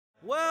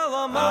Well,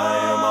 I'm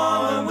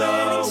on the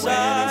winning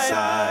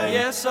side.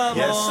 Yes, I'm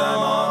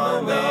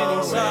on the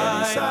winning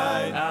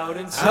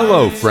side.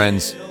 Hello,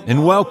 friends,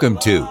 and welcome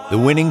to the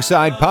Winning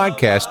Side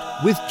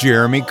Podcast with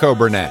Jeremy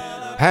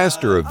Coburnett,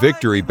 pastor of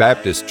Victory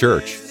Baptist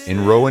Church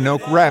in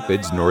Roanoke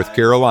Rapids, North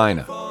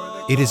Carolina.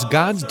 It is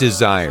God's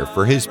desire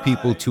for His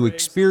people to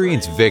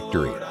experience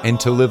victory and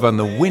to live on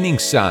the winning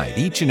side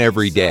each and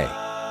every day.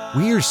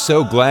 We are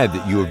so glad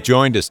that you have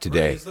joined us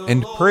today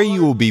and pray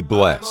you will be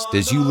blessed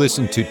as you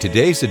listen to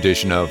today's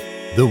edition of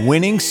The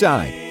Winning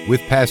Side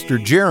with Pastor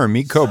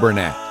Jeremy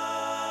Coburnett.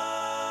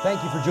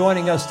 Thank you for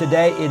joining us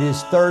today. It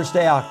is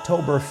Thursday,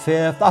 October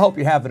 5th. I hope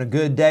you're having a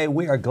good day.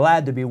 We are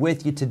glad to be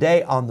with you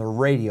today on the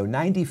radio,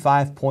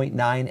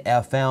 95.9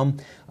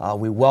 FM.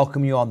 We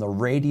welcome you on the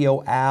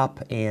radio app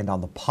and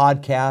on the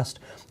podcast.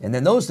 And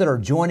then those that are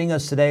joining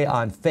us today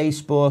on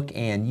Facebook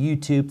and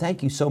YouTube,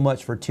 thank you so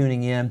much for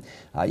tuning in.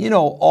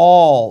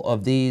 All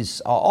of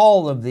these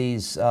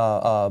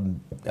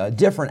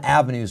different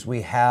avenues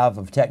we have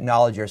of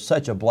technology are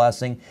such a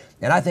blessing,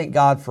 and I thank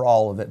God for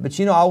all of it. But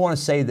I want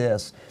to say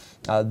this.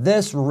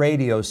 This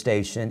radio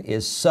station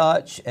is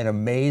such an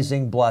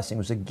amazing blessing. It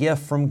was a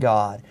gift from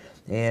God.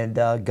 And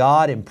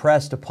God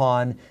impressed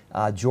upon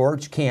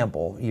George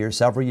Campbell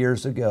several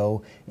years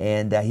ago,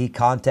 and he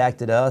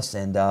contacted us,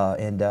 and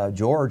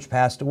George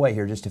passed away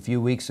here just a few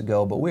weeks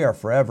ago. But we are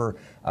forever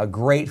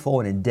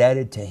grateful and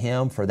indebted to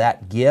him for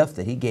that gift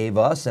that he gave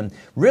us. And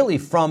really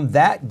from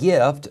that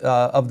gift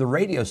of the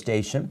radio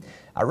station,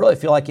 I really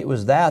feel like it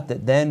was that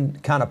then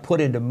kind of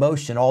put into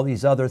motion all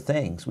these other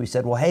things. We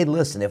said, well, hey,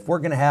 listen, if we're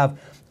going to have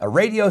a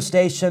radio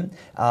station,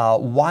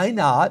 why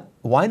not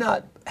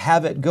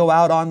have it go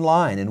out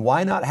online, and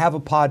why not have a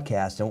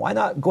podcast, and why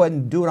not go ahead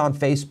and do it on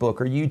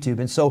Facebook or YouTube?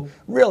 And so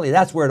really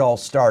that's where it all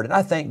started.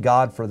 I thank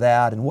God for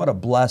that, and what a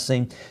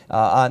blessing.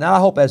 And I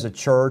hope as a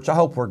church, I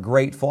hope we're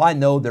grateful. I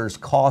know there's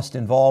cost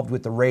involved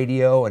with the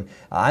radio, and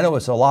I know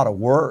it's a lot of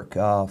work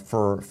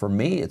for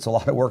me. It's a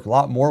lot of work, a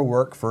lot more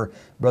work for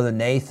Brother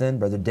Nathan,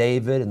 Brother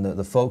David, and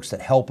the folks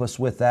that help us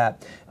with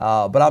that.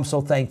 But I'm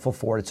so thankful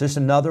for it. It's just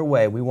another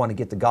way we want to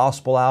get the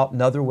gospel out,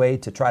 another way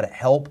to try to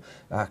help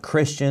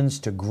Christians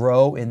to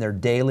grow in their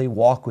daily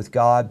walk with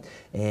God.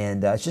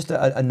 And it's just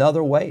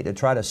another way to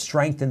try to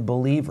strengthen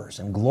believers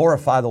and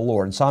glorify the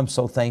Lord. And so I'm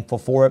so thankful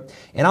for it.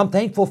 And I'm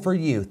thankful for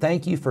you.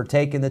 Thank you for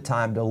taking the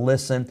time to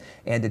listen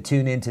and to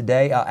tune in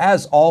today.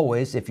 As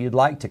always, if you'd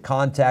like to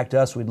contact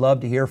us, we'd love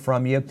to hear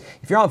from you.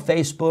 If you're on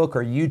Facebook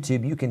or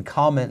YouTube, you can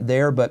comment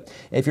there. But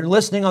if you're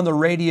listening on the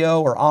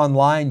radio or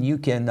online, you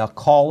can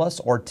call us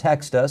or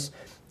text us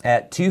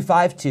at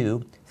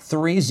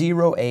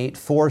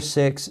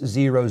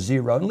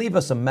 252-308-4600 and leave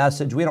us a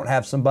message. We don't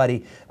have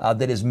somebody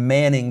that is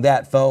manning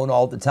that phone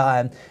all the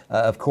time,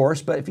 of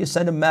course, but if you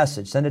send a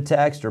message, send a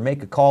text, or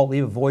make a call,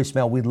 leave a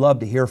voicemail, we'd love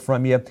to hear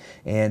from you,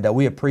 and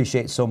we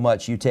appreciate so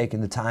much you taking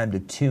the time to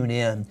tune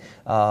in.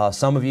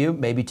 Some of you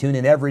maybe tune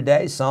in every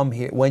day, some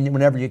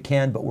whenever you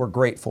can, but we're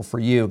grateful for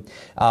you.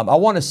 I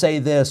want to say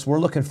this, we're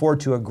looking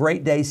forward to a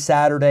great day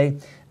Saturday.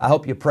 I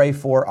hope you pray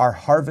for our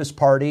harvest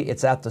party.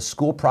 It's at the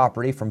school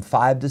property from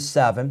 5 to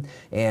 7,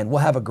 and we'll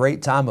have a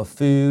great time of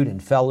food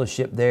and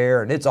fellowship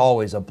there, and it's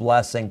always a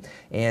blessing.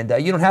 And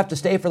you don't have to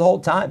stay for the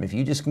whole time. If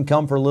you just can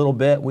come for a little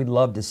bit, we'd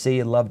love to see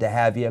you and love to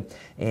have you,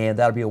 and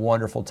that'll be a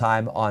wonderful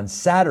time on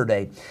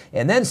Saturday.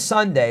 And then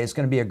Sunday is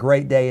going to be a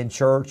great day in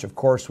church. Of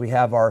course, we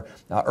have our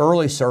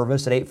early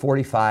service at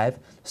 8:45.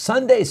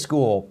 Sunday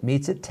school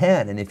meets at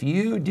 10, and if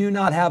you do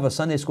not have a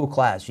Sunday school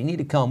class, you need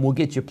to come. We'll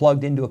get you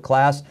plugged into a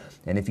class.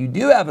 And if you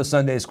do have a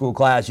Sunday school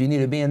class, you need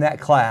to be in that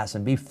class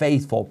and be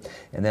faithful.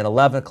 And then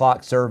 11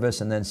 o'clock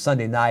service, and then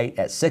Sunday night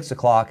at 6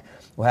 o'clock,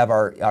 we'll have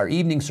our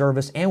evening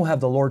service, and we'll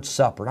have the Lord's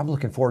Supper. I'm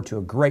looking forward to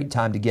a great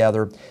time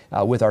together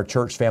with our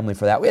church family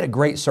for that. We had a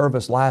great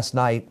service last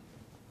night.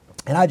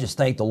 And I just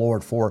thank the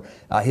Lord for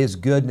His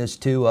goodness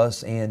to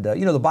us. And,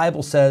 the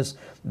Bible says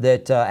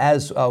that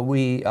as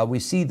we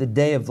see the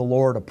day of the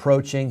Lord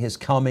approaching, His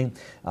coming,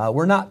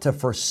 we're not to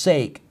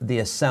forsake the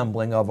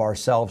assembling of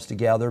ourselves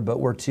together, but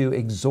we're to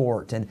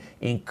exhort and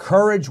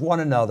encourage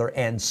one another,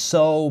 and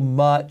so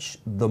much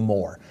the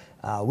more.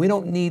 We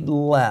don't need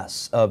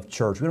less of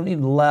church. We don't need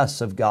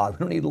less of God. We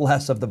don't need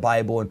less of the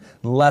Bible and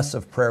less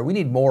of prayer. We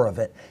need more of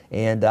it.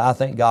 And I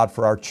thank God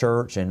for our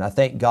church, and I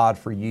thank God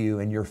for you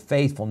and your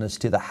faithfulness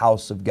to the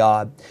house of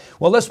God.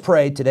 Well, let's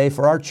pray today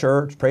for our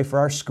church, pray for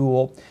our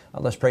school.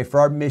 Let's pray for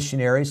our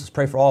missionaries. Let's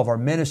pray for all of our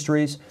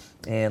ministries.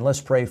 And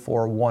let's pray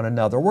for one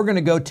another. We're going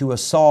to go to a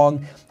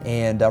song,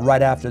 and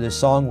right after this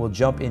song, we'll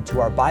jump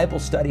into our Bible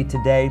study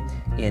today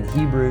in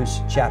Hebrews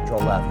chapter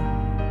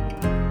 11.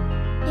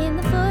 In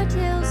the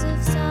foothills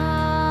of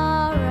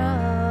sorrow,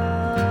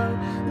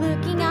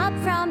 looking up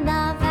from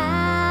the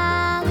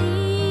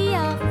valley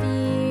of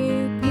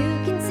fear,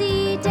 you can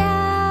see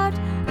doubt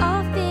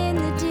off in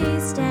the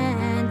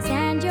distance,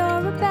 and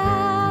you're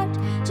about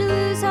to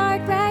lose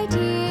heart right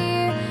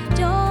here.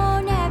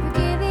 Don't ever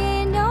give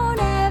in, don't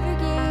ever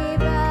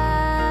give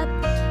up.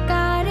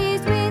 God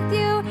is with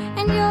you,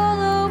 and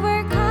you'll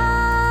overcome.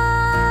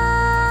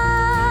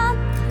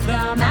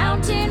 The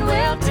mountain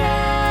will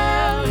tell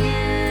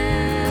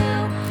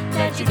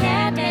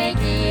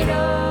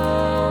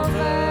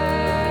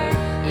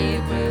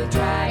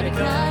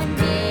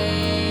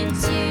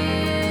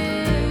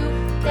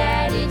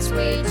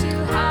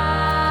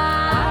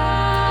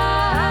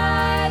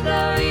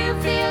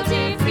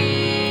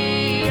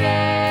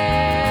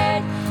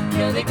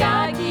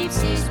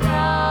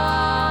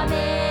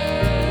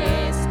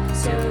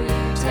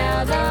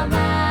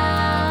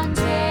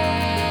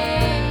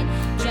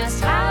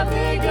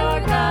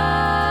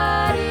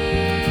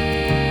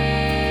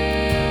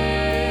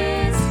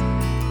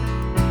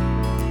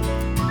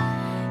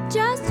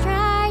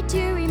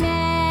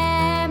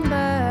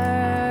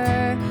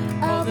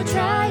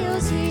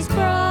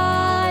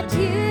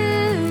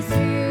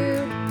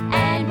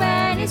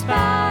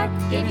are,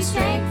 give you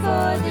strength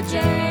for the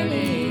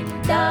journey,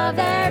 the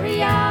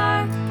very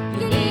hour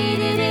you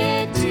needed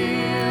it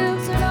to.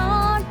 So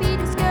don't be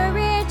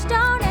discouraged,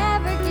 don't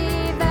ever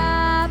give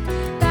up.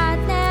 God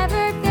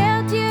never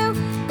failed you,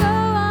 go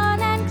on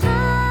and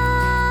climb.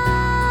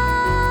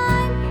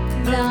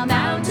 The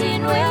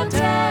mountain will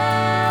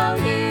tell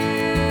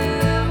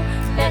you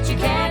that you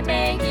can't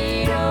make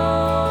it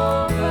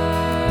over.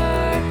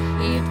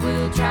 It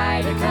will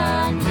try to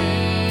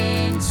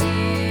convince you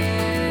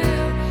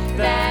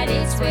that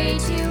it's way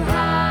too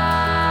high.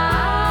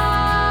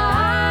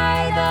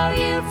 Though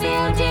you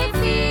feel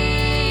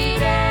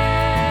defeated,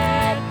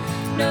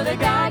 know that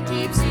God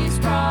keeps His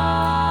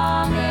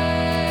promise.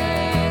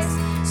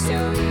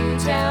 So you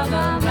tell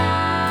the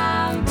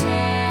mountain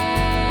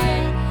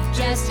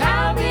just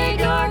how big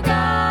your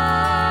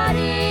God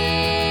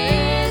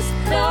is.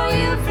 Though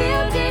you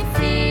feel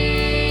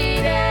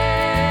defeated,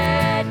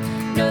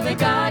 know that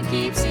God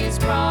keeps His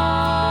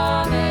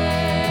promise.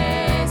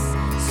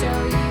 So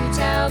you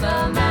tell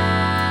the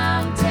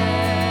mountain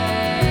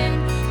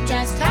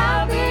just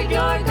how big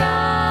your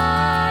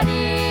God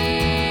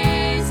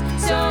is.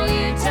 So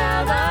you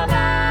tell the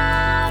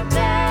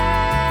mountain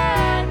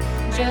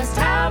just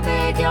how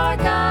big your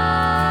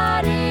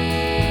God is.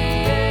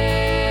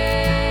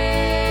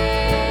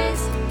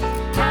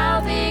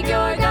 How big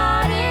your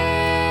God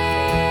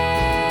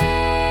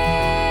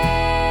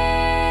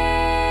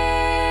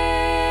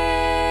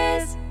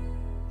is.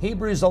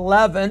 Hebrews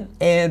 11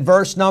 and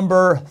verse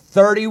number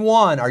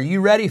 31. Are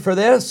you ready for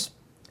this?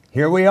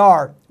 Here we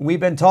are.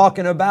 We've been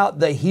talking about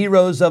the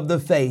heroes of the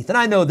faith. And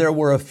I know there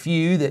were a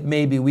few that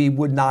maybe we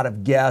would not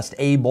have guessed.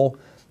 Abel,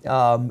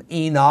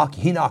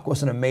 Enoch. Enoch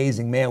was an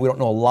amazing man. We don't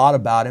know a lot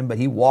about him, but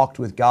he walked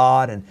with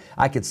God, and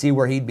I could see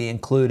where he'd be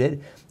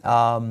included.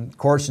 Of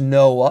course,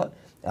 Noah,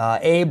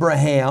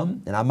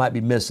 Abraham, and I might be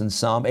missing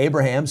some.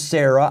 Abraham,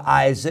 Sarah,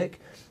 Isaac,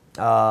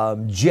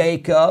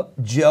 Jacob,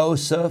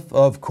 Joseph,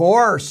 of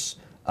course.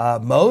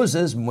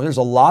 Moses. There's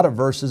a lot of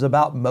verses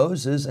about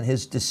Moses and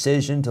his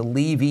decision to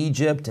leave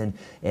Egypt and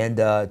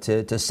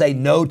to say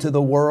no to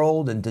the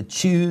world and to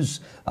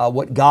choose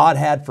what God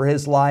had for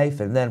his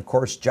life. And then, of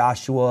course,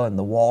 Joshua and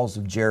the walls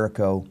of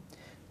Jericho.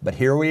 But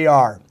here we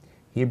are,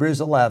 Hebrews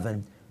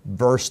 11,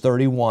 verse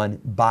 31.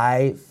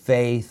 By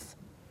faith,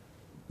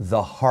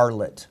 the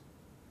harlot.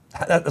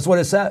 That's what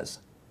it says.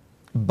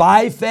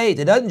 By faith.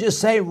 It doesn't just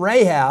say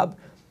Rahab,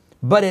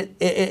 but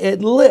it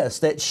lists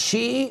that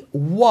she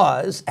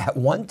was, at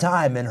one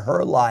time in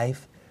her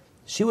life,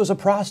 she was a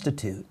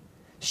prostitute.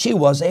 She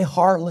was a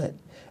harlot.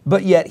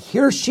 But yet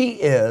here she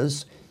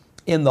is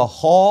in the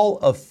Hall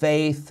of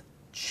Faith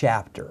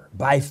chapter.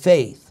 By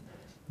faith,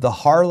 the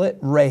harlot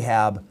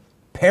Rahab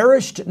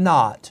perished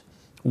not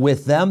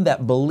with them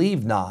that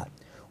believed not,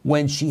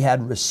 when she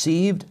had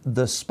received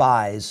the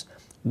spies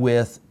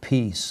with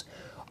peace.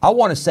 I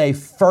want to say,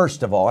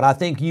 first of all, and I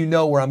think you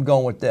know where I'm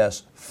going with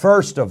this,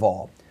 first of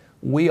all,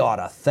 we ought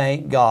to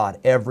thank God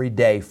every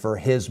day for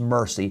His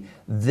mercy.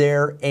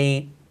 There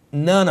ain't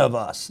none of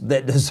us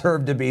that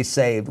deserve to be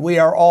saved. We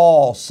are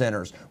all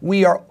sinners.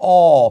 We are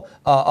all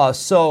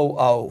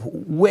so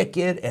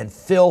wicked and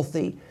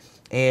filthy,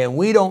 and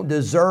we don't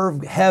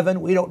deserve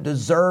heaven. We don't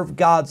deserve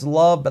God's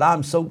love, but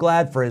I'm so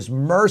glad for His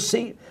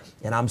mercy,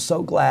 and I'm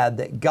so glad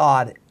that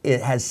God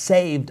has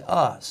saved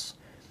us.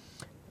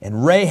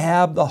 And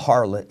Rahab the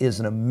harlot is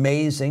an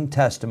amazing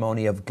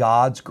testimony of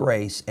God's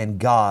grace and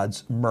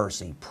God's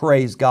mercy.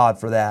 Praise God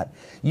for that.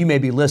 You may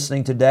be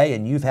listening today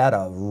and you've had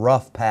a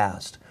rough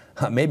past.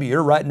 Maybe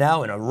you're right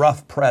now in a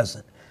rough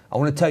present. I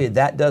want to tell you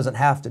that doesn't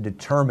have to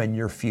determine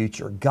your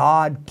future.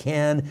 God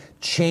can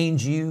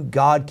change you.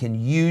 God can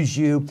use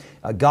you.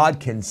 God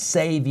can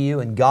save you,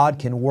 and God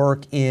can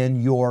work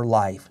in your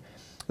life.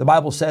 The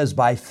Bible says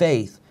by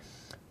faith,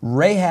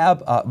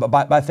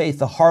 by faith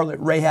the harlot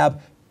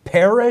Rahab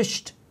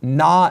perished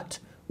not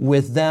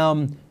with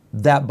them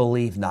that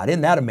believe not.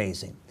 Isn't that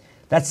amazing?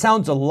 That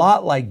sounds a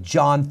lot like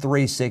John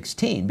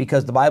 3:16,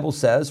 because the Bible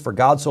says, for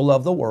God so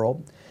loved the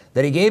world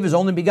that He gave His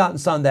only begotten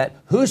Son, that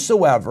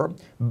whosoever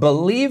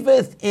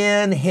believeth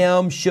in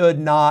Him should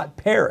not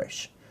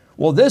perish.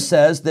 Well, this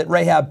says that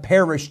Rahab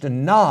perished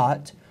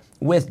not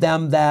with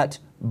them that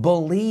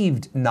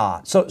believed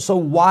not. So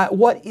why?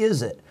 What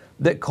is it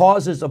that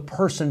causes a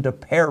person to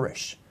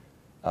perish?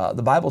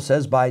 The Bible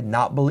says by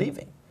not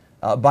believing,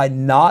 by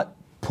not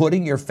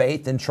putting your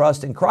faith and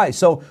trust in Christ.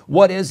 So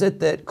what is it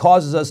that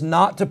causes us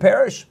not to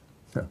perish?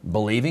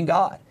 Believing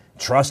God,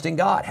 trusting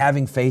God,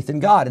 having faith in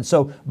God. And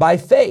so by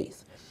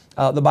faith,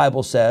 the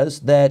Bible says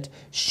that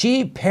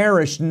she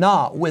perished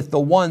not with the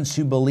ones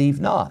who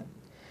believe not.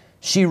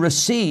 She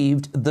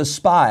received the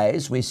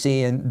spies, we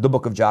see in the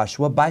book of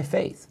Joshua, by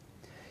faith.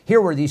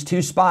 Here were these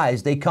two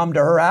spies. They come to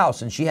her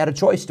house and she had a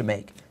choice to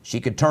make. She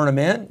could turn them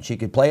in, she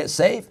could play it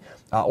safe,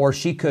 or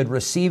she could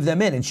receive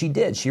them in. And she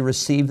did. She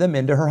received them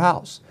into her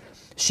house.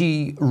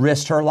 She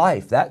risked her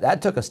life.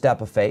 That took a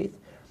step of faith.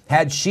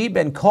 Had she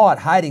been caught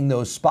hiding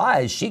those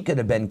spies, she could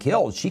have been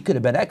killed. She could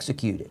have been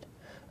executed.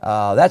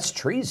 That's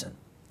treason.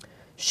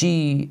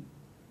 She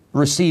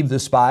received the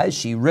spies.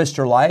 She risked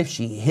her life.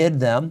 She hid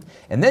them.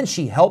 And then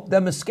she helped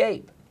them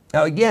escape.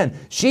 Now again,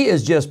 she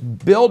is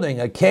just building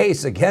a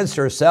case against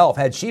herself.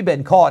 Had she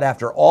been caught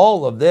after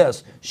all of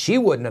this, she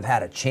wouldn't have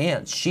had a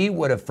chance. She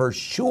would have for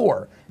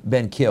sure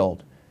been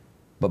killed.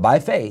 But by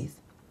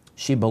faith,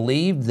 she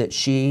believed that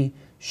she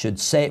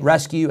should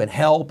rescue and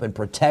help and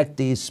protect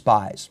these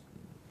spies.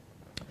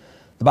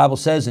 The Bible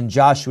says in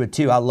Joshua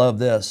 2, I love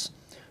this,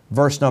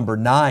 verse number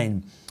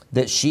 9,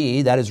 that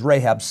she, that is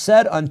Rahab,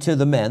 said unto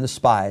the men, the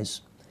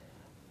spies,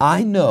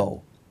 I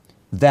know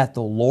that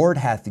the Lord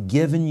hath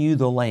given you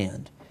the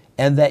land,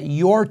 and that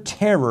your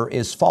terror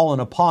is fallen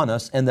upon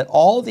us, and that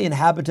all the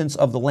inhabitants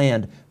of the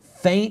land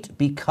faint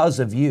because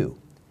of you.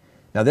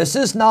 Now this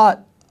is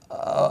not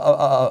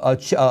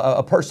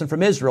a person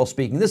from Israel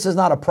speaking. This is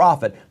not a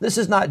prophet. This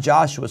is not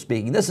Joshua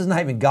speaking. This is not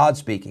even God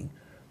speaking.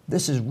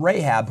 This is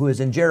Rahab, who is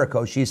in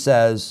Jericho. She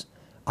says,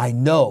 I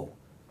know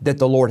that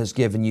the Lord has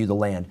given you the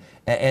land,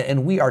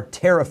 and we are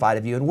terrified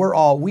of you, and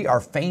we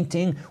are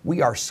fainting.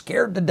 We are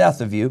scared to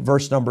death of you.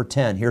 Verse number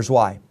 10, here's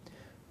why.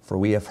 For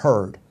we have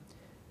heard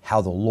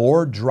how the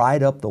Lord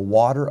dried up the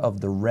water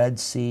of the Red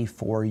Sea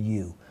for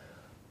you.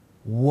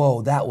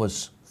 Whoa, that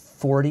was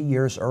 40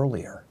 years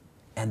earlier,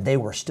 and they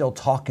were still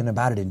talking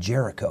about it in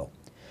Jericho.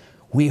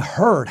 We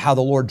heard how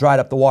the Lord dried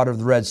up the water of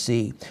the Red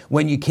Sea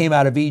when you came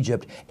out of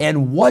Egypt,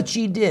 and what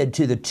ye did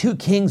to the two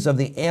kings of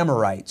the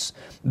Amorites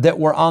that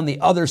were on the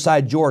other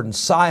side Jordan,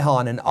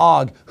 Sihon and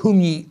Og, whom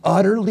ye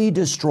utterly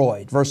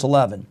destroyed. Verse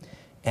 11,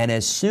 and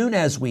as soon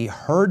as we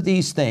heard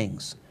these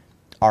things,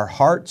 our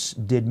hearts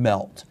did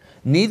melt.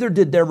 Neither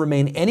did there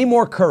remain any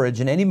more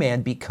courage in any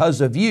man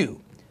because of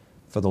you.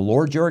 For the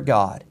Lord your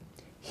God,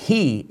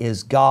 He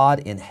is God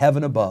in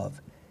heaven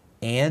above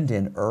and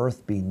in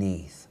earth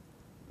beneath.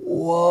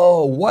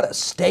 Whoa, what a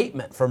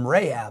statement from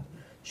Rahab.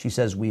 She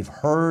says, we've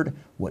heard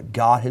what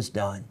God has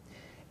done.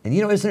 And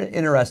you know, isn't it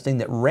interesting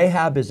that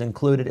Rahab is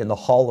included in the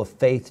Hall of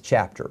Faith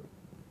chapter?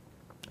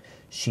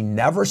 She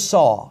never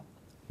saw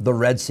the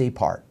Red Sea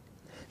part.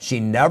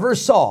 She never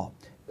saw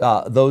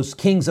those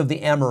kings of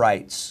the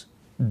Amorites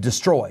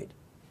destroyed,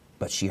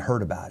 but she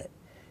heard about it.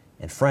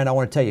 And friend, I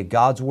want to tell you,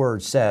 God's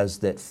word says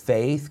that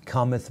faith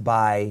cometh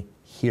by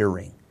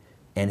hearing,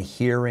 and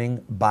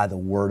hearing by the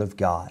word of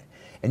God.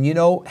 And you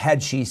know,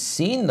 had she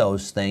seen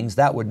those things,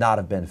 that would not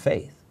have been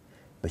faith.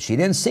 But she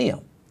didn't see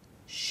them.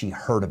 She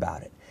heard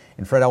about it.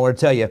 And friend, I want to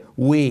tell you,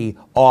 we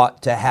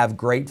ought to have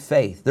great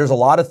faith. There's a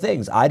lot of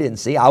things I didn't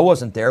see. I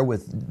wasn't there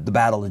with the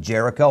Battle of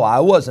Jericho. I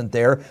wasn't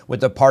there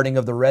with the parting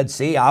of the Red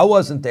Sea. I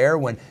wasn't there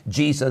when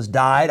Jesus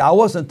died. I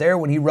wasn't there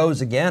when He rose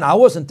again. I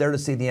wasn't there to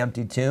see the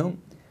empty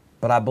tomb.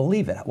 But I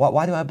believe it.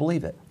 Why do I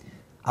believe it?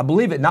 I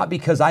believe it not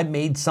because I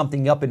made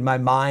something up in my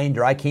mind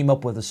or I came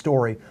up with a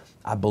story.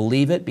 I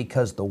believe it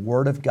because the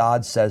Word of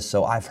God says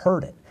so. I've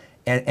heard it.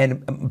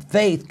 And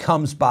faith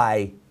comes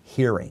by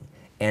hearing,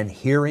 and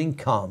hearing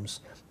comes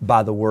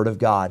by the Word of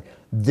God.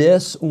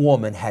 This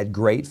woman had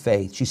great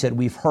faith. She said,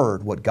 we've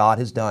heard what God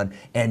has done,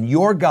 and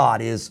your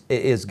God is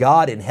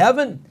God in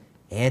heaven,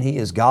 and He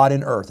is God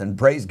in earth. And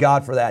praise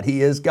God for that.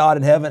 He is God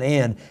in heaven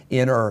and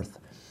in earth.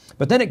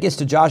 But then it gets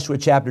to Joshua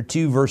chapter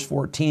 2, verse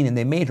 14, and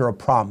they made her a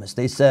promise.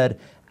 They said,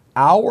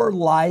 our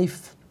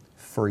life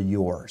for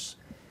yours.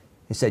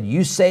 He said,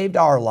 you saved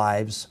our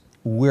lives,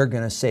 we're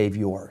going to save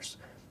yours.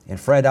 And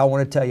friend, I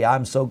want to tell you,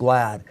 I'm so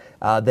glad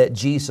that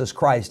Jesus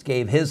Christ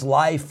gave His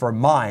life for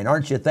mine.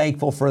 Aren't you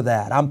thankful for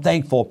that? I'm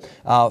thankful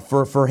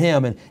for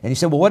Him. And you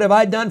say, well, what have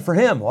I done for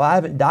Him? Well, I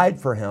haven't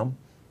died for Him,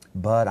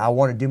 but I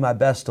want to do my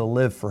best to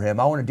live for Him.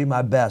 I want to do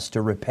my best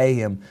to repay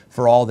Him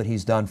for all that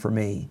He's done for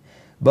me.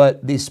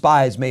 But these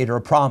spies made her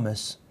a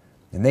promise,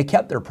 and they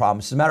kept their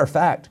promise. As a matter of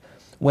fact,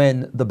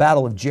 when the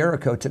Battle of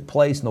Jericho took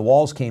place and the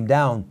walls came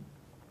down,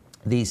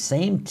 these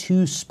same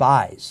two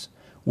spies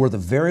were the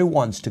very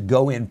ones to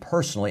go in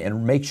personally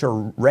and make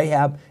sure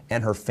Rahab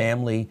and her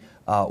family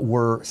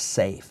were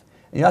safe.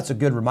 And you know, that's a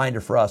good reminder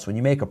for us. When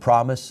you make a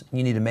promise,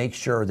 you need to make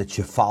sure that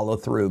you follow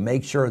through,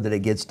 make sure that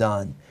it gets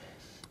done.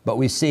 But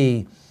we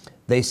see,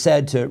 they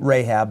said to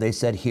Rahab, they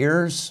said,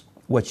 here's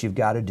what you've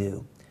got to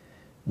do.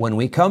 When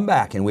we come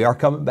back, and we are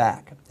coming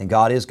back, and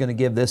God is going to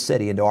give this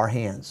city into our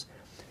hands,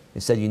 they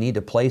said you need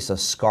to place a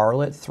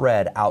scarlet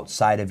thread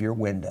outside of your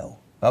window.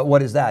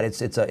 What is that?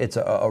 It's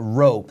a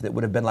rope that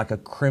would have been like a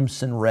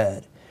crimson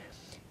red.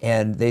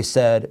 And they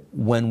said,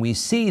 when we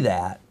see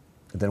that,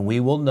 then we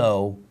will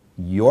know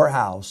your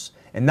house.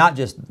 And not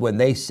just when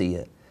they see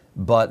it,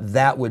 but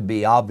that would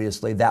be,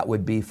 obviously, that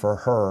would be for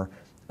her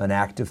an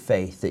act of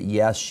faith that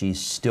yes, she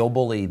still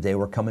believed they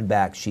were coming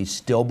back. She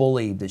still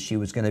believed that she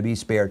was going to be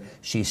spared.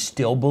 She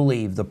still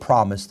believed the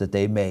promise that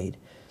they made.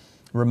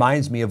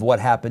 Reminds me of what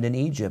happened in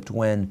Egypt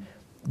when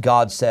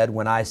God said,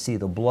 when I see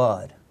the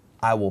blood,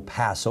 I will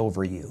pass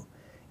over you.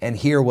 And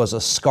here was a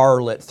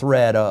scarlet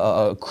thread,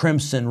 a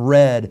crimson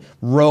red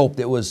rope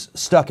that was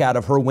stuck out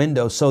of her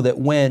window so that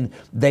when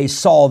they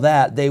saw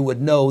that, they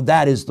would know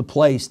that is the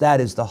place,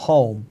 that is the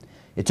home.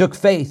 It took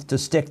faith to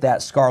stick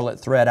that scarlet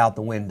thread out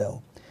the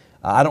window.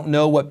 I don't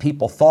know what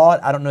people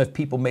thought. I don't know if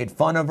people made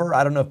fun of her.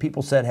 I don't know if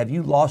people said, have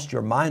you lost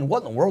your mind? What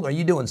in the world are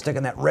you doing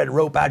sticking that red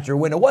rope out your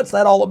window? What's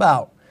that all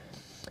about?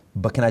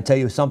 But can I tell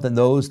you something?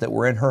 Those that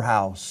were in her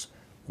house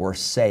were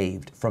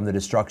saved from the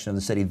destruction of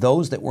the city.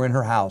 Those that were in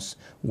her house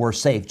were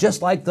saved,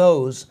 just like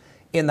those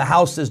in the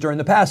houses during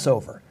the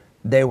Passover.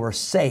 They were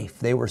safe.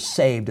 They were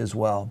saved as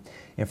well.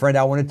 And friend,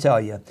 I want to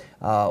tell you,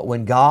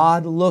 when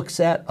God looks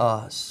at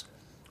us,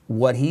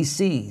 what He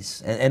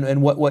sees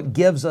and what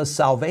gives us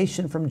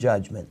salvation from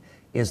judgment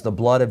is the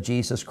blood of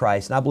Jesus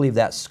Christ. And I believe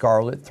that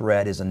scarlet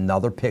thread is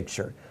another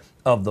picture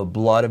of the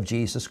blood of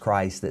Jesus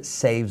Christ that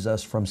saves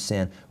us from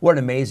sin. What an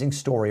amazing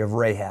story of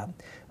Rahab.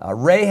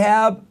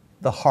 Rahab,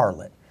 the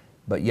harlot,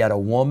 but yet a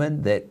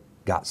woman that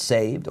got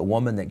saved, a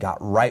woman that got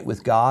right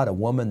with God, a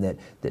woman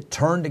that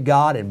turned to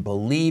God and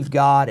believed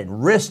God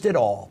and risked it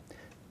all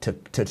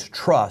to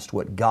trust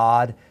what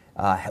God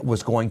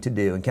was going to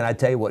do. And can I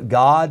tell you what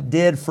God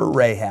did for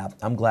Rahab?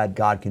 I'm glad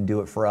God can do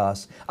it for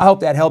us. I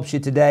hope that helps you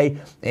today.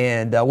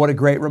 And what a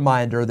great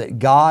reminder that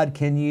God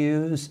can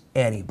use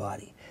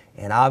anybody.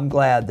 And I'm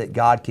glad that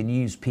God can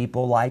use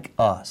people like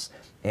us.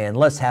 And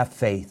let's have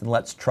faith and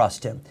let's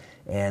trust Him.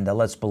 And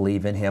let's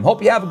believe in Him.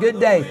 Hope you have a good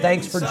day.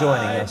 Thanks for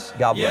joining us.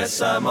 God bless.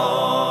 Yes, I'm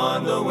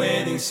on the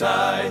winning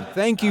side.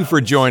 Thank you for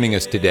joining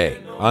us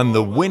today on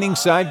the Winning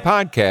Side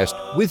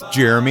Podcast with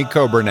Jeremy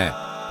Coburnett,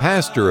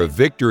 pastor of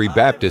Victory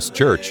Baptist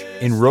Church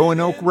in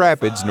Roanoke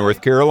Rapids,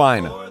 North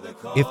Carolina.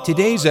 If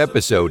today's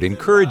episode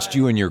encouraged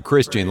you in your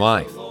Christian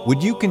life,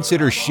 would you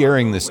consider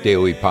sharing this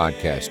daily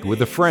podcast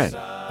with a friend,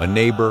 a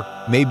neighbor,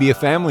 maybe a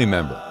family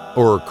member,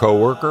 or a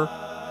coworker?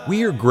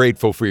 We are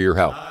grateful for your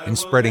help in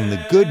spreading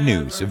the good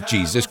news of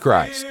Jesus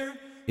Christ.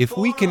 If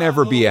we can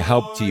ever be a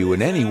help to you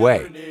in any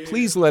way,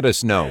 please let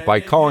us know by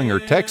calling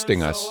or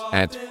texting us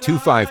at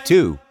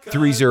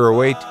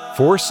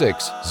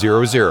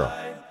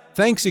 252-308-4600.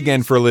 Thanks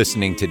again for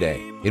listening today,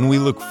 and we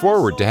look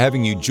forward to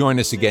having you join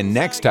us again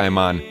next time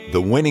on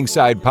the Winning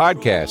Side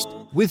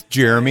Podcast with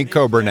Jeremy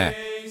Coburnett.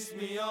 Place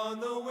me on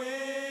the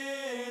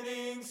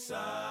winning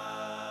side.